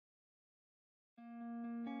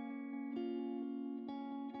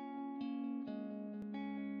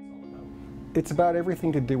It's about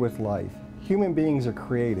everything to do with life. Human beings are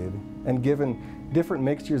created and given different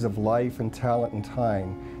mixtures of life and talent and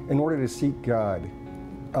time in order to seek God.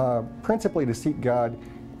 Principally to seek God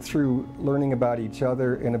through learning about each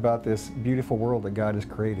other and about this beautiful world that God has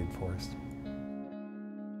created for us.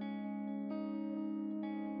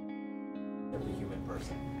 The human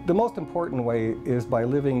person. The most important way is by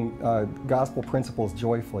living gospel principles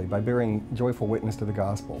joyfully, by bearing joyful witness to the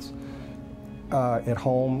gospels. At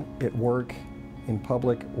home, at work, in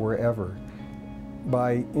public, wherever.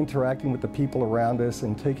 By interacting with the people around us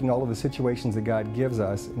and taking all of the situations that God gives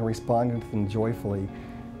us and responding to them joyfully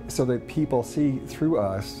so that people see through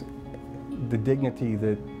us the dignity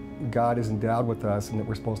that God has endowed with us and that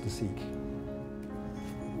we're supposed to seek.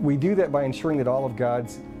 We do that by ensuring that all of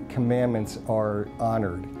God's commandments are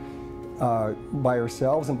honored by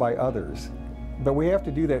ourselves and by others. But we have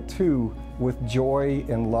to do that too with joy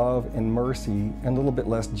and love and mercy and a little bit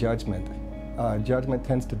less judgment. Judgment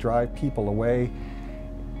tends to drive people away,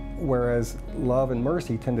 whereas love and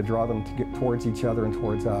mercy tend to draw them to get towards each other and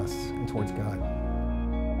towards us and towards God.